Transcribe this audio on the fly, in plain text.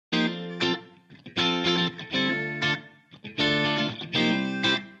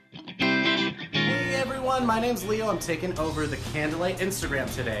everyone, my name's Leo. I'm taking over the Candlelight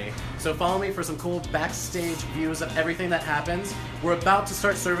Instagram today. So follow me for some cool backstage views of everything that happens. We're about to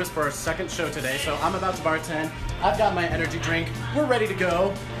start service for our second show today, so I'm about to bartend. I've got my energy drink. We're ready to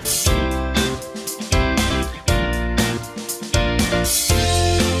go.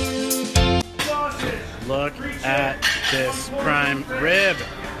 Look at this prime rib.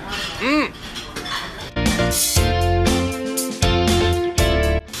 Mmm.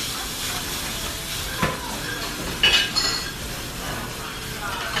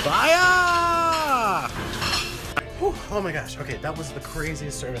 Fire! Whew, oh my gosh, okay, that was the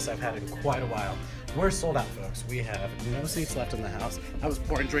craziest service I've had in quite a while. We're sold out, folks. We have no seats left in the house. I was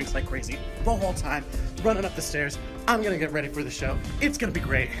pouring drinks like crazy the whole time, running up the stairs. I'm gonna get ready for the show. It's gonna be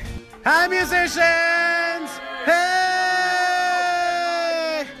great. Hi, musicians! Hey!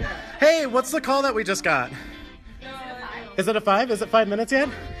 Hey, what's the call that we just got? Is it a 5? Is it 5 minutes yet?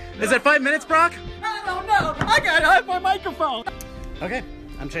 Is it 5 minutes, Brock? I don't know. I gotta have my microphone. Okay,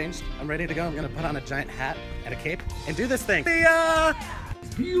 I'm changed. I'm ready to go. I'm gonna put on a giant hat and a cape and do this thing.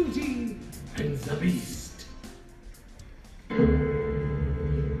 Beauty and the Beast.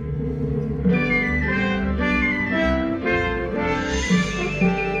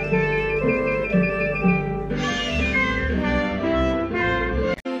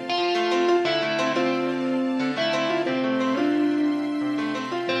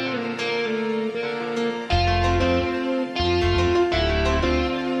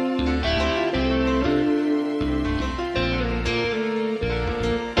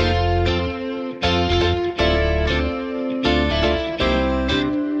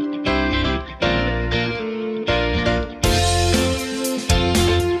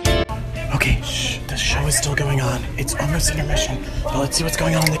 Still going on. It's almost intermission, but let's see what's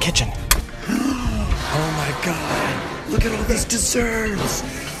going on in the kitchen. Oh my god, look at all these desserts.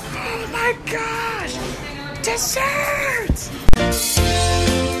 Oh my gosh, desserts.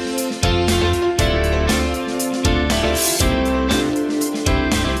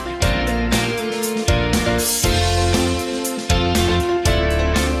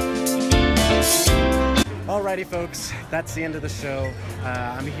 Alrighty folks, that's the end of the show.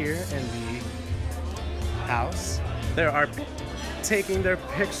 I'm here in the house. There are taking their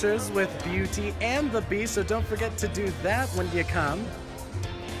pictures with Beauty and the Beast, so don't forget to do that when you come.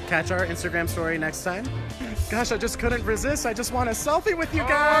 Catch our Instagram story next time. Gosh, I just couldn't resist. I just want a selfie with you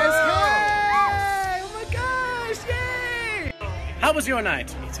guys. Yay! Oh my gosh, yay! How was your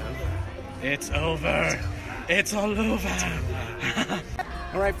night? It's over. It's all over.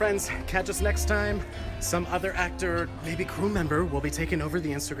 All right, friends, catch us next time. Some other actor, maybe crew member, will be taking over the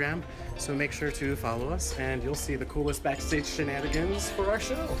Instagram, so make sure to follow us and you'll see the coolest backstage shenanigans for our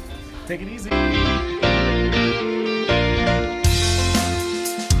show. Take it easy.